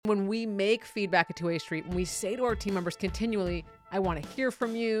when we make feedback a two-way street, when we say to our team members continually, I want to hear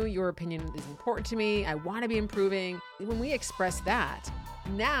from you, your opinion is important to me, I want to be improving. When we express that,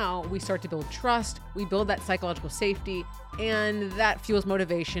 now we start to build trust, we build that psychological safety, and that fuels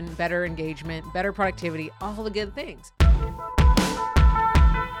motivation, better engagement, better productivity, all the good things.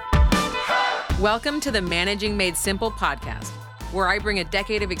 Welcome to the Managing Made Simple podcast, where I bring a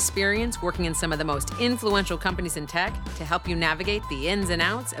decade of experience working in some of the most influential companies in tech to help you navigate the ins and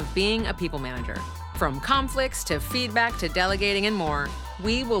outs of being a people manager. From conflicts to feedback to delegating and more,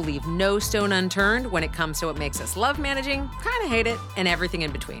 we will leave no stone unturned when it comes to what makes us love managing, kind of hate it, and everything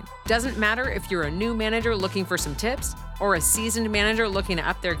in between. Doesn't matter if you're a new manager looking for some tips or a seasoned manager looking to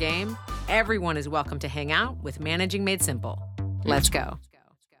up their game, everyone is welcome to hang out with Managing Made Simple. Let's go.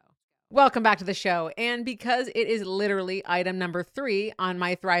 Welcome back to the show. And because it is literally item number 3 on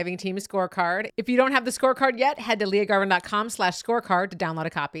my Thriving Team scorecard, if you don't have the scorecard yet, head to leahgarvin.com/scorecard to download a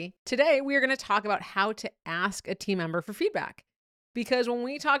copy. Today, we are going to talk about how to ask a team member for feedback. Because when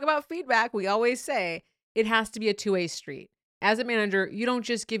we talk about feedback, we always say it has to be a two-way street. As a manager, you don't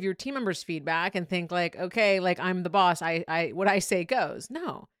just give your team members feedback and think like, okay, like I'm the boss, what I say goes.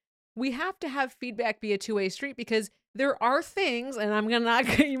 No, we have to have feedback be a two-way street because there are things, and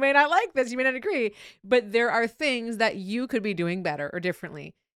you may not like this, you may not agree, but there are things that you could be doing better or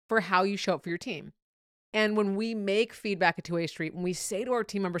differently for how you show up for your team. And when we make feedback a two-way street, when we say to our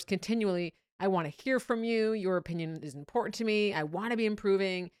team members continually, I want to hear from you, your opinion is important to me, I want to be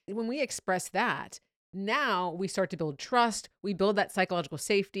improving. When we express that, now we start to build trust, we build that psychological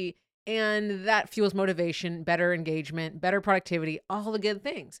safety, and that fuels motivation, better engagement, better productivity, all the good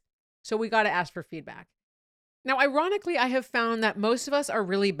things. So we got to ask for feedback. Now, ironically, I have found that most of us are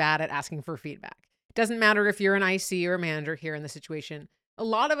really bad at asking for feedback. It doesn't matter if you're an IC or a manager here in the situation. A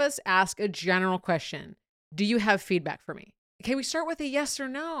lot of us ask a general question. Do you have feedback for me? Okay, we start with a yes or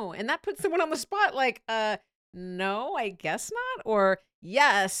no, and that puts someone on the spot like, no, I guess not, or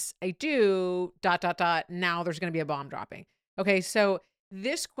yes, I do, ... now there's going to be a bomb dropping. Okay, so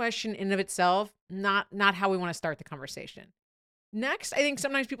this question in and of itself, not how we want to start the conversation. Next, I think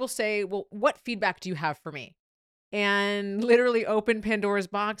sometimes people say, well, what feedback do you have for me? And literally open Pandora's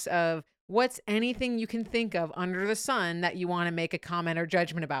box of what's anything you can think of under the sun that you want to make a comment or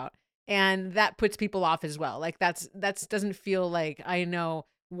judgment about. And that puts people off as well. Like that's doesn't feel like I know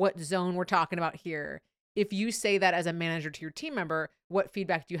what zone we're talking about here. If you say that as a manager to your team member, what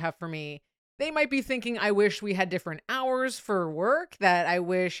feedback do you have for me? They might be thinking, I wish we had different hours for work, that I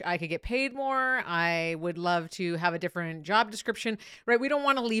wish I could get paid more. I would love to have a different job description, right? We don't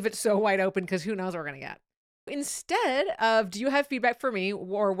want to leave it so wide open because who knows what we're going to get. Instead of, do you have feedback for me,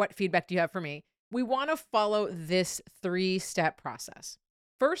 or what feedback do you have for me? We want to follow this 3-step process.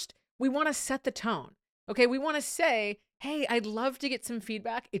 First, we want to set the tone. Okay, we want to say, hey, I'd love to get some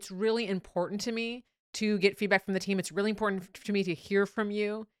feedback. It's really important to me to get feedback from the team. It's really important to me to hear from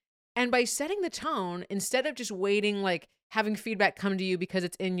you. And by setting the tone, instead of just waiting, like having feedback come to you because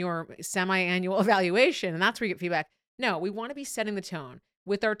it's in your semi-annual evaluation, and that's where you get feedback. No, we want to be setting the tone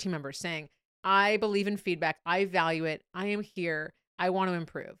with our team members saying, I believe in feedback. I value it. I am here. I want to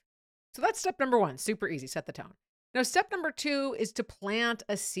improve. So that's step number 1. Super easy. Set the tone. Now, step number 2 is to plant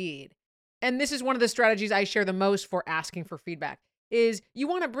a seed. And this is one of the strategies I share the most for asking for feedback is you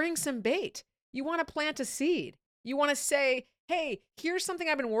want to bring some bait. You want to plant a seed. You want to say, hey, here's something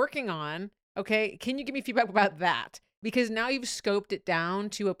I've been working on. Okay. Can you give me feedback about that? Because now you've scoped it down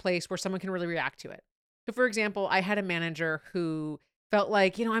to a place where someone can really react to it. So for example, I had a manager who felt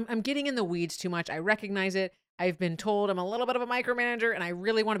like, I'm getting in the weeds too much. I recognize it. I've been told I'm a little bit of a micromanager and I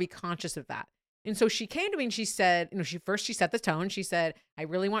really want to be conscious of that. And so she came to me and she said, she set the tone. She said, I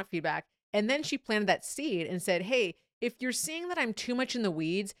really want feedback. And then she planted that seed and said, hey, if you're seeing that I'm too much in the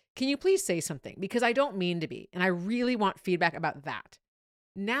weeds, can you please say something? Because I don't mean to be. And I really want feedback about that.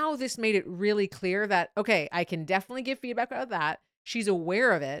 Now this made it really clear that, okay, I can definitely give feedback about that. She's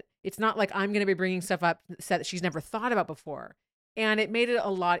aware of it. It's not like I'm going to be bringing stuff up that she's never thought about before. And it made it a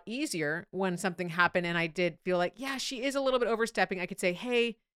lot easier when something happened and I did feel like, yeah, she is a little bit overstepping. I could say,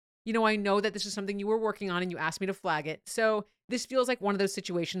 hey, I know that this is something you were working on and you asked me to flag it. So this feels like one of those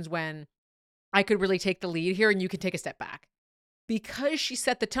situations when I could really take the lead here and you can take a step back. Because she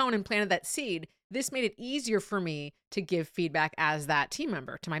set the tone and planted that seed, this made it easier for me to give feedback as that team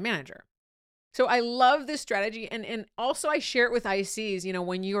member to my manager. So I love this strategy. And also I share it with ICs,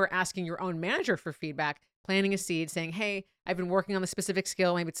 when you are asking your own manager for feedback, planting a seed saying, hey, I've been working on the specific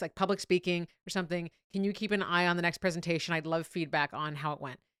skill. Maybe it's like public speaking or something. Can you keep an eye on the next presentation? I'd love feedback on how it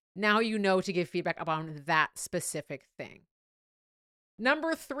went. Now you know to give feedback upon that specific thing.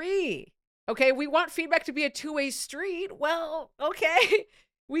 Number 3, okay, we want feedback to be a two-way street. Well, okay,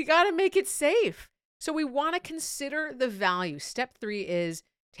 We got to make it safe. So we want to consider the value. Step 3 is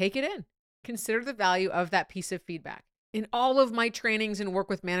take it in. Consider the value of that piece of feedback. In all of my trainings and work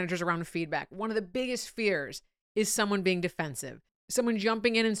with managers around feedback, one of the biggest fears is someone being defensive, someone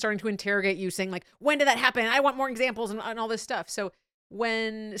jumping in and starting to interrogate you, saying like, when did that happen? I want more examples and all this stuff. So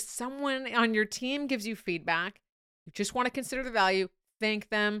when someone on your team gives you feedback, you just want to consider the value, thank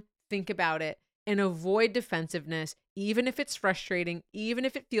them, think about it, and avoid defensiveness, even if it's frustrating, even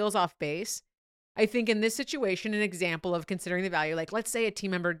if it feels off base. I think in this situation, an example of considering the value, like let's say a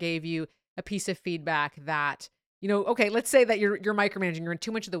team member gave you a piece of feedback that, okay, let's say that you're micromanaging, you're in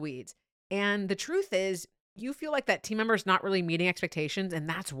too much of the weeds. And the truth is, you feel like that team member is not really meeting expectations, and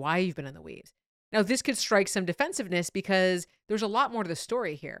that's why you've been in the weeds. Now, this could strike some defensiveness because there's a lot more to the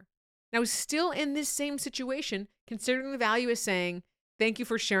story here. Now, still in this same situation, considering the value is saying, thank you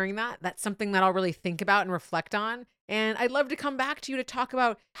for sharing that. That's something that I'll really think about and reflect on. And I'd love to come back to you to talk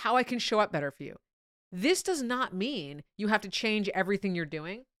about how I can show up better for you. This does not mean you have to change everything you're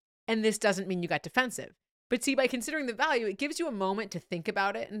doing. And this doesn't mean you got defensive. But see, by considering the value, it gives you a moment to think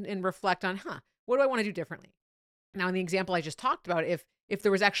about it and reflect on, what do I want to do differently? Now, in the example I just talked about, if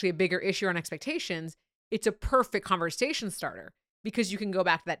there was actually a bigger issue on expectations, it's a perfect conversation starter because you can go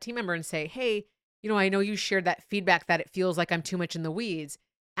back to that team member and say, hey, I know you shared that feedback that it feels like I'm too much in the weeds.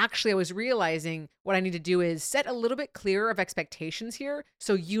 Actually, I was realizing what I need to do is set a little bit clearer of expectations here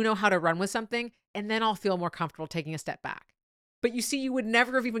so you know how to run with something, and then I'll feel more comfortable taking a step back. But you see, you would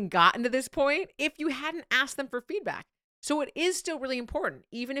never have even gotten to this point if you hadn't asked them for feedback. So it is still really important,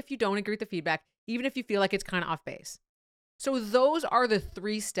 even if you don't agree with the feedback, even if you feel like it's kind of off base. So those are the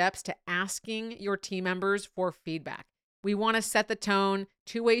 3 steps to asking your team members for feedback. We want to set the tone,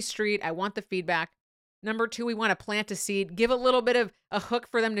 2-way street. I want the feedback. Number 2, we want to plant a seed, give a little bit of a hook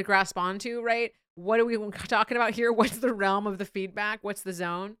for them to grasp onto, right? What are we talking about here? What's the realm of the feedback? What's the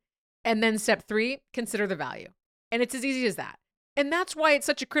zone? And then step 3, consider the value. And it's as easy as that. And that's why it's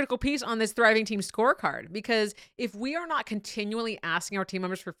such a critical piece on this Thriving Team scorecard, because if we are not continually asking our team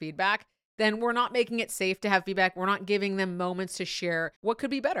members for feedback, then we're not making it safe to have feedback. We're not giving them moments to share what could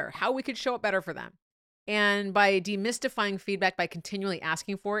be better, how we could show up better for them. And by demystifying feedback, by continually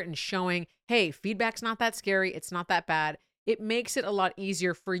asking for it and showing, hey, feedback's not that scary, it's not that bad, it makes it a lot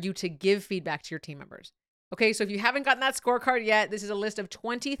easier for you to give feedback to your team members. Okay, so if you haven't gotten that scorecard yet, this is a list of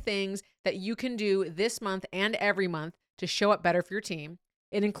 20 things that you can do this month and every month to show up better for your team.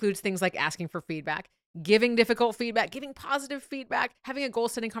 It includes things like asking for feedback, giving difficult feedback, giving positive feedback, having a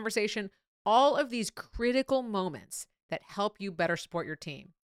goal-setting conversation, all of these critical moments that help you better support your team.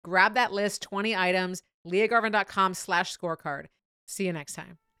 Grab that list, 20 items, leahgarvin.com/scorecard. See you next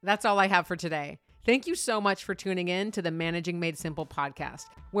time. That's all I have for today. Thank you so much for tuning in to the Managing Made Simple podcast,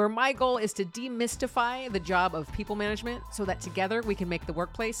 where my goal is to demystify the job of people management so that together we can make the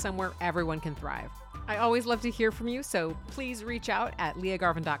workplace somewhere everyone can thrive. I always love to hear from you, so please reach out at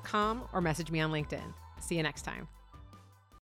leahgarvin.com or message me on LinkedIn. See you next time.